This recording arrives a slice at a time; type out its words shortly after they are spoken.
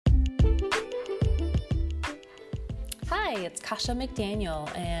Hi, it's Kasha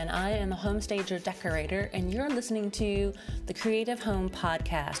McDaniel, and I am a home stager decorator, and you're listening to the Creative Home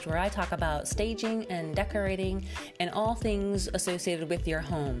Podcast, where I talk about staging and decorating and all things associated with your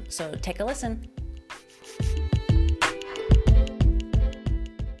home. So take a listen.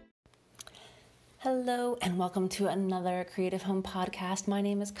 Hello, and welcome to another Creative Home Podcast. My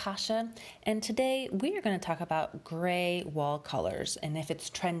name is Kasha, and today we are going to talk about gray wall colors and if it's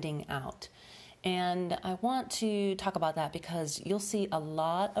trending out. And I want to talk about that because you'll see a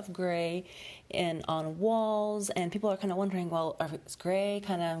lot of gray on walls, and people are kind of wondering, well, is gray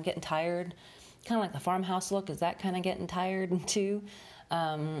kind of getting tired? Kind of like the farmhouse look, is that kind of getting tired too?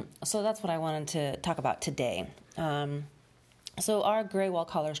 So that's what I wanted to talk about today. So are gray wall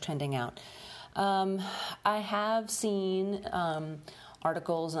colors trending out? I have seen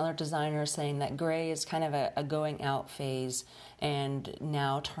articles and other designers saying that gray is kind of a going out phase and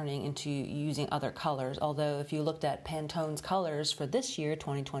now turning into using other colors. Although if you looked at Pantone's colors for this year,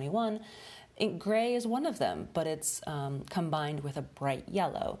 2021, gray is one of them, but it's combined with a bright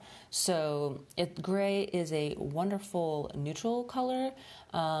yellow. So gray is a wonderful neutral color,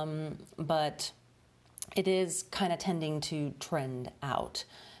 but it is kind of tending to trend out.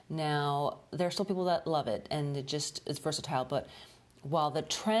 Now, there are still people that love it, and it's versatile, but while the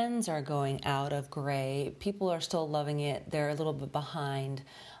trends are going out of gray, people are still loving it. They're a little bit behind.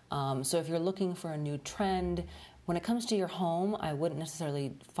 So if you're looking for a new trend, when it comes to your home, I wouldn't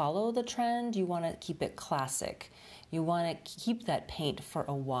necessarily follow the trend. You want to keep it classic. You want to keep that paint for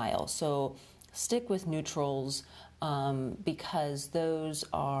a while. So stick with neutrals because those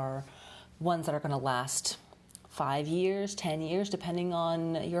are ones that are going to last 5 years, 10 years, depending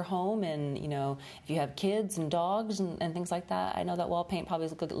on your home. And, if you have kids and dogs and things like that, I know that wall paint probably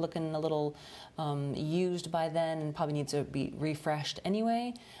is looking a little used by then and probably needs to be refreshed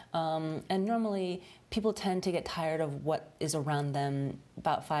anyway. And normally people tend to get tired of what is around them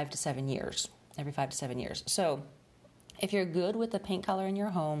about 5 to 7 years, every 5 to 7 years. So if you're good with the paint color in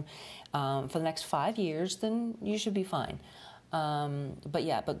your home for the next 5 years, then you should be fine.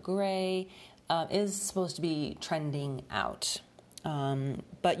 But gray is supposed to be trending out.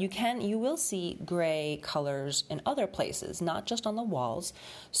 But you will see gray colors in other places, not just on the walls.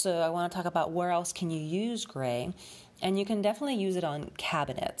 So I want to talk about where else can you use gray. And you can definitely use it on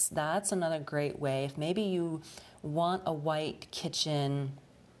cabinets. That's another great way. If maybe you want a white kitchen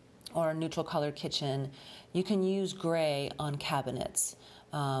or a neutral colored kitchen, you can use gray on cabinets.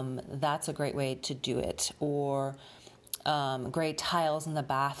 That's a great way to do it. Or gray tiles in the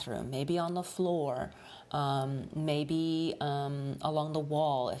bathroom, maybe on the floor, maybe along the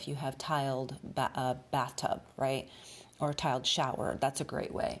wall if you have tiled bathtub, right? Or a tiled shower. That's a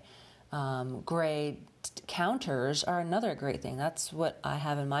great way. Gray counters are another great thing. That's what I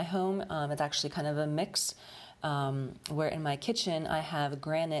have in my home. It's actually kind of a mix where in my kitchen I have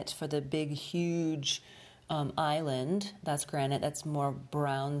granite for the big, huge island. That's granite. That's more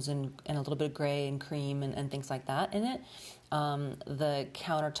browns and a little bit of gray and cream and things like that in it. The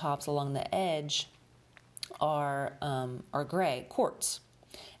countertops along the edge are gray quartz,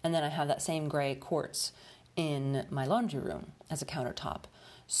 and then I have that same gray quartz in my laundry room as a countertop.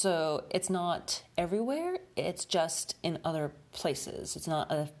 So it's not everywhere. It's just in other places. It's not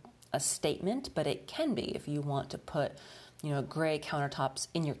a statement, but it can be if you want to put gray countertops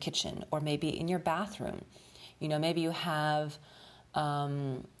in your kitchen or maybe in your bathroom. Maybe you have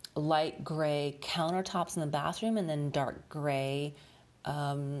light gray countertops in the bathroom and then dark gray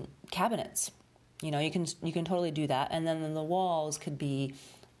cabinets. You can totally do that. And then the walls could be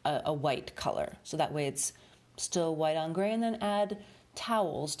a white color. So that way it's still white on gray, and then add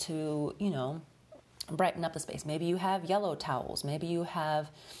towels to, brighten up the space. Maybe you have yellow towels. Maybe you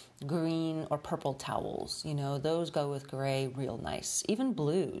have green or purple towels. Those go with gray real nice. Even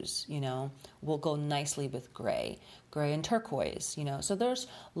blues, will go nicely with gray and turquoise, So there's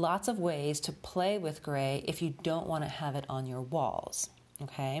lots of ways to play with gray if you don't want to have it on your walls,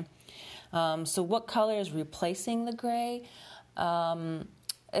 okay? So what color is replacing the gray?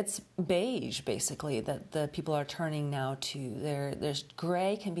 It's beige, basically, that the people are turning now to. There's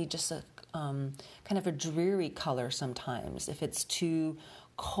gray can be just a kind of a dreary color sometimes if it's too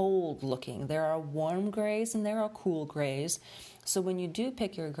cold looking. There are warm grays and there are cool grays. So when you do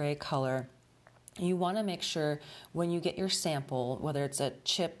pick your gray color, you want to make sure when you get your sample, whether it's a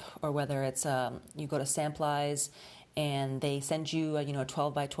chip or whether it's you go to Samplize and they send you a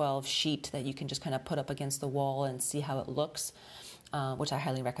 12 by 12 sheet that you can just kind of put up against the wall and see how it looks, which I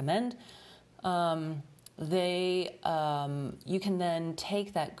highly recommend. You can then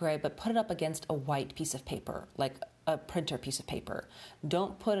take that gray but put it up against a white piece of paper, like a printer piece of paper.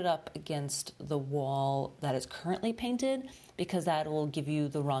 Don't put it up against the wall that is currently painted, because that will give you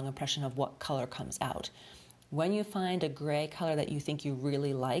the wrong impression of what color comes out. When you find a gray color that you think you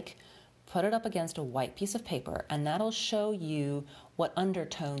really like, put it up against a white piece of paper, and that'll show you what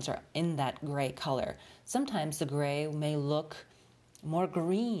undertones are in that gray color. Sometimes the gray may look more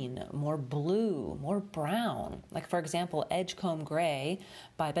green, more blue, more brown. Like, for example, Edgecombe Gray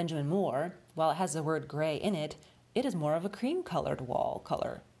by Benjamin Moore, while it has the word gray in it, it is more of a cream-colored wall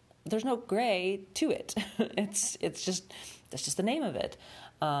color. There's no gray to it. That's just the name of it.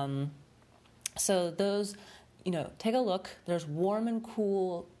 So those, take a look. There's warm and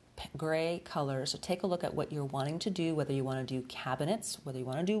cool gray colors. So take a look at what you're wanting to do, whether you want to do cabinets, whether you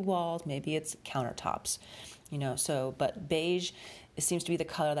want to do walls, maybe it's countertops, but beige, it seems to be the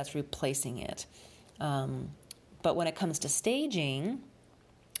color that's replacing it. But when it comes to staging,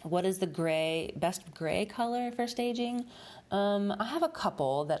 what is the best gray color for staging? I have a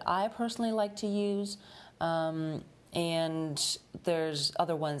couple that I personally like to use, and there's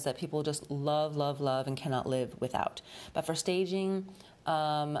other ones that people just love, love, love and cannot live without. But for staging,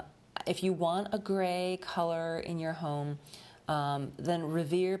 if you want a gray color in your home, then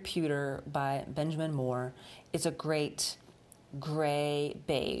Revere Pewter by Benjamin Moore is a great gray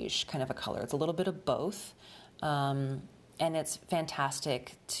beige kind of a color. It's a little bit of both, and it's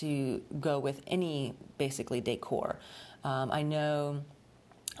fantastic to go with any basically decor. I know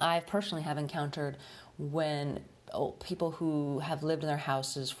I personally have encountered when people who have lived in their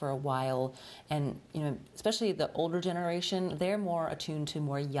houses for a while, and especially the older generation, they're more attuned to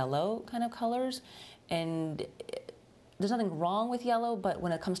more yellow kind of colors, and there's nothing wrong with yellow, but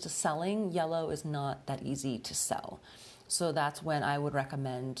when it comes to selling, yellow is not that easy to sell. So that's when I would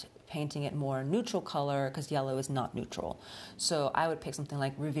recommend painting it more neutral color, because yellow is not neutral. So I would pick something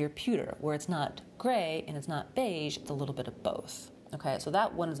like Revere Pewter, where it's not gray and it's not beige, it's a little bit of both. Okay, so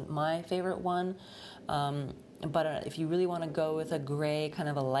that one is my favorite one. But if you really want to go with a gray, kind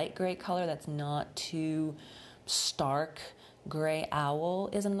of a light gray color that's not too stark, Gray Owl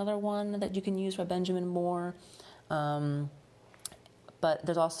is another one that you can use for Benjamin Moore. But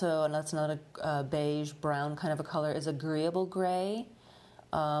there's also, and that's another beige brown kind of a color, is Agreeable Gray,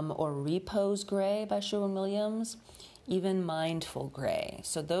 or Repose Gray by Sherwin-Williams, even Mindful Gray.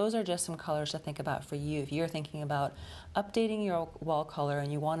 So those are just some colors to think about for you. If you're thinking about updating your wall color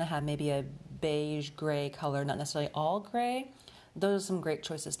and you want to have maybe a beige gray color, not necessarily all gray, those are some great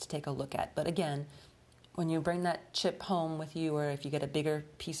choices to take a look at. But again, when you bring that chip home with you, or if you get a bigger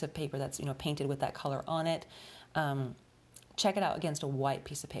piece of paper that's painted with that color on it, check it out against a white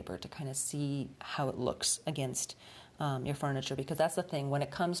piece of paper to kind of see how it looks against your furniture, because that's the thing. When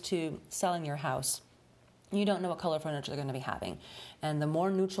it comes to selling your house, you don't know what color furniture they're going to be having. And the more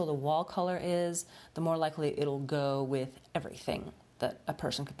neutral the wall color is, the more likely it'll go with everything that a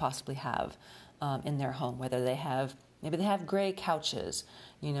person could possibly have in their home, whether maybe they have gray couches,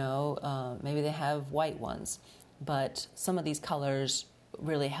 maybe they have white ones, but some of these colors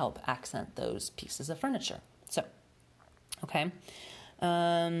really help accent those pieces of furniture. So, okay.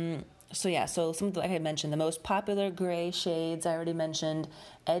 So some of like I mentioned, the most popular gray shades I already mentioned,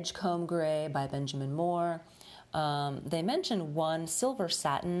 Edgecombe Gray by Benjamin Moore. They mentioned one, Silver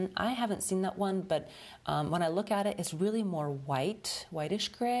Satin. I haven't seen that one, but when I look at it, it's really more whitish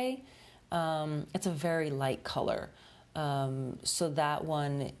gray. It's a very light color. So that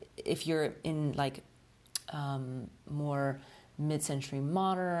one, if you're in more mid-century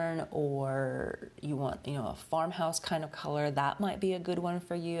modern, or you want a farmhouse kind of color, that might be a good one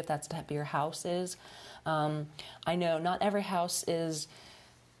for you if that's the type of your house is. I know not every house is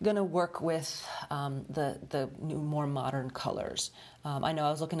going to work with the new, more modern colors. I know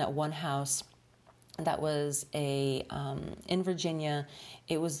I was looking at one house that was in Virginia.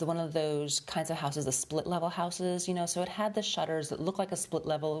 It was one of those kinds of houses, the split level houses, so it had the shutters that looked like a split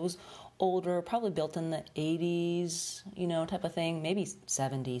level. It was older, probably built in the 80s, type of thing, maybe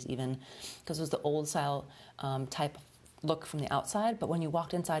 70s even, because it was the old style type look from the outside. But when you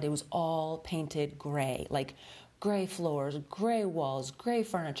walked inside, it was all painted gray, like gray floors, gray walls, gray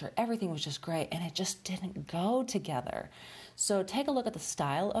furniture. Everything was just gray, and it just didn't go together. So take a look at the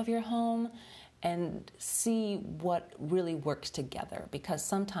style of your home and see what really works together, because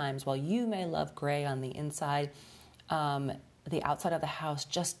sometimes while you may love gray on the inside, the outside of the house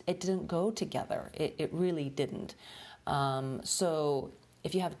it didn't go together. It really didn't. So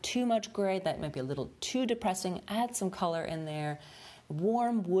if you have too much gray, that might be a little too depressing. Add some color in there.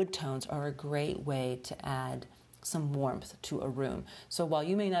 Warm wood tones are a great way to add some warmth to a room. So while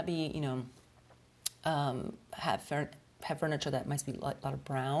you may not be, have furniture that might be a lot of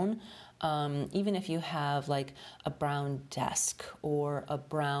brown, Even if you have like a brown desk or a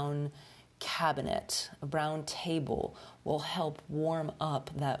brown cabinet, a brown table will help warm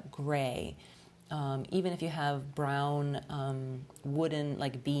up that gray. Even if you have brown wooden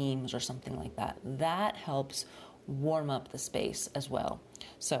like beams or something like that, that helps warm up the space as well.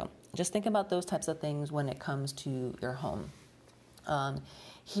 So just think about those types of things when it comes to your home.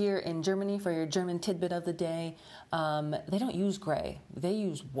 Here in Germany, for your German tidbit of the day, they don't use gray. They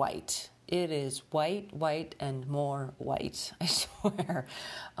use white. It is white, white, and more white, I swear.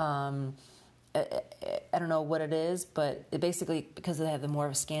 I don't know what it is, but it basically, because they have the more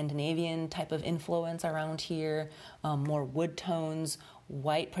of a Scandinavian type of influence around here, more wood tones,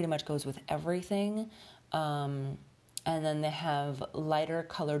 white pretty much goes with everything. And then they have lighter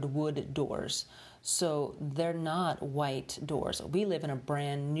colored wood doors. So they're not white doors. We live in a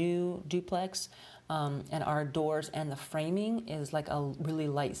brand new duplex, and our doors and the framing is like a really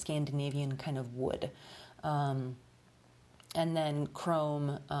light Scandinavian kind of wood. And then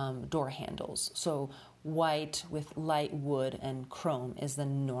chrome door handles. So white with light wood and chrome is the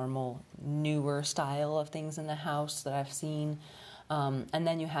normal, newer style of things in the house that I've seen. And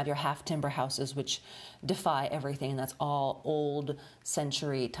then you have your half timber houses, which defy everything. And that's all old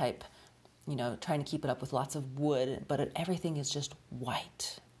century type, trying to keep it up with lots of wood. But everything is just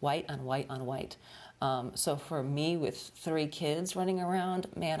white, white on white on white. So for me, with 3 kids running around,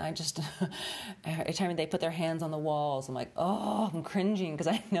 man, I just, every time they put their hands on the walls, I'm like, oh, I'm cringing because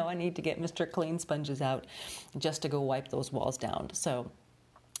I know I need to get Mr. Clean sponges out just to go wipe those walls down. So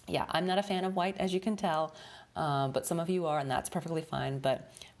yeah, I'm not a fan of white, as you can tell, but some of you are, and that's perfectly fine.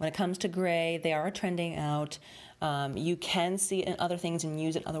 But when it comes to gray, they are trending out. You can see it in other things and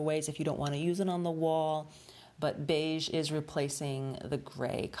use it in other ways if you don't want to use it on the wall. But beige is replacing the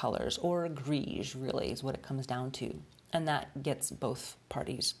gray colors, or gris really is what it comes down to. And that gets both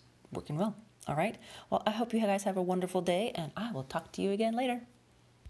parties working well. All right. Well, I hope you guys have a wonderful day, and I will talk to you again later.